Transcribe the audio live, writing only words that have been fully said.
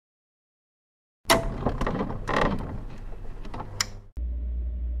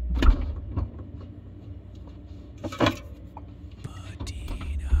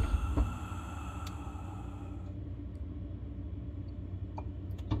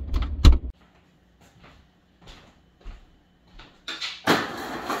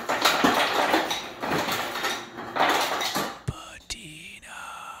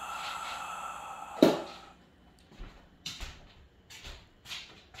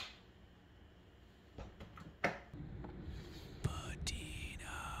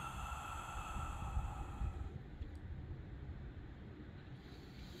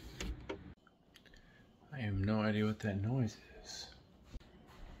idea what that noise is.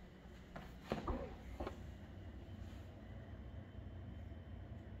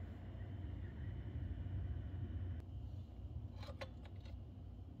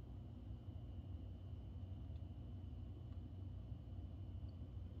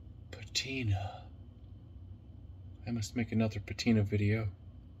 Patina. I must make another patina video.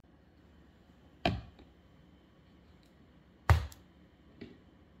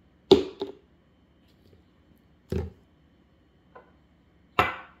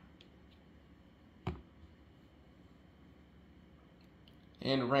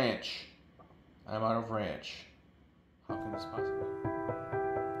 And ranch. I'm out of ranch. How can this possibly be?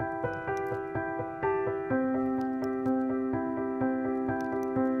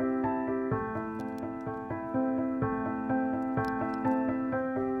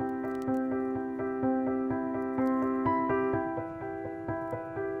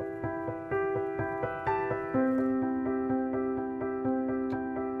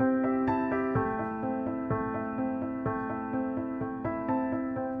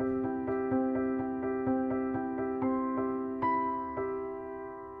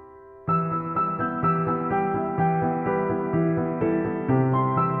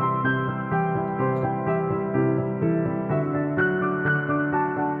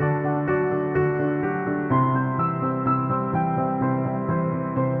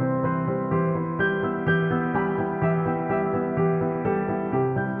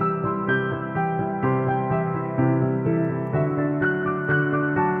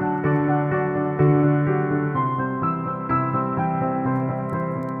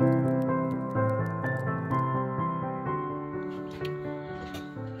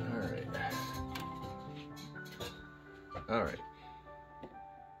 Alright,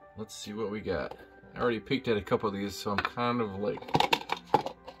 let's see what we got. I already peeked at a couple of these, so I'm kind of like,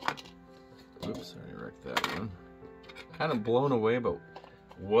 oops, I already wrecked that one. Kind of blown away about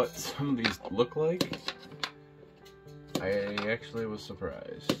what some of these look like. I actually was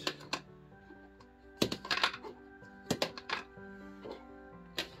surprised.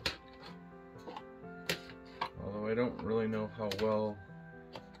 Although I don't really know how well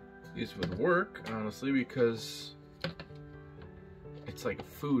these would work, honestly, because it's like a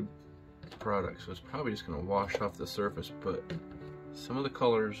food product, so it's probably just gonna wash off the surface, but some of the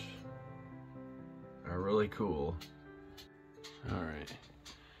colors are really cool. Alright,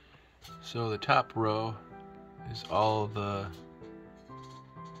 so the top row is all the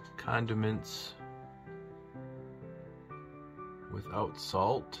condiments without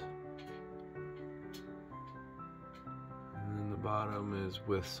salt, and then the bottom is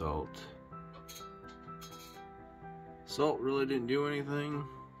with salt. Salt really didn't do anything.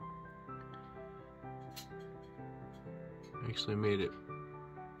 Actually made it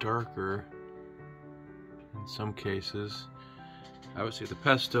darker in some cases. Obviously the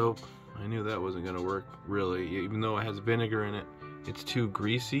pesto, I knew that wasn't gonna work really, even though it has vinegar in it. It's too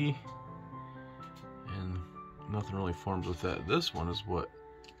greasy and nothing really forms with that. This one is what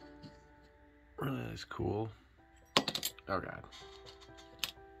really is cool. Oh God,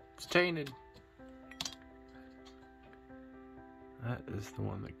 it's tainted. That is the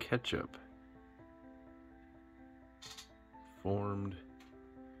one, the ketchup formed.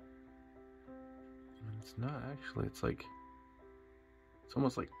 And it's not actually, it's like, it's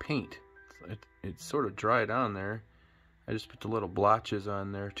almost like paint. It's sort of dried on there. I just put the little blotches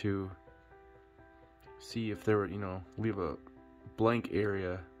on there to see if there were, you know, leave a blank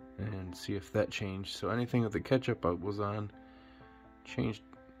area and see if that changed. So anything that the ketchup was on changed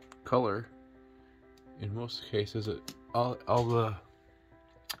color. In most cases, all the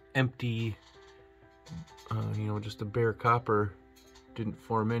empty, you know, just the bare copper didn't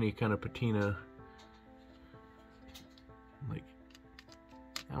form any kind of patina. Like,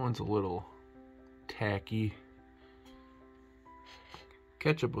 that one's a little tacky.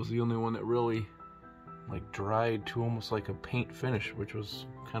 Ketchup was the only one that really, like, dried to almost like a paint finish, which was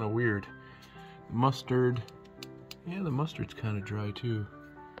kind of weird. Mustard, yeah, the mustard's kind of dry too.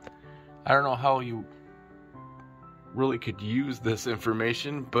 I don't know how you really could use this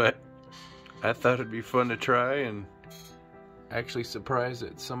information, but I thought it'd be fun to try, and actually surprised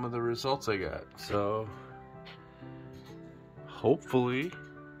at some of the results I got. So hopefully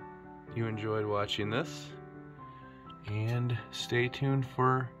you enjoyed watching this, and stay tuned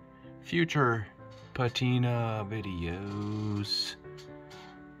for future patina videos.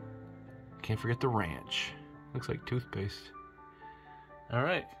 Can't forget the ranch. Looks like toothpaste.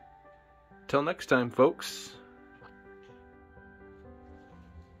 Alright, till next time, folks.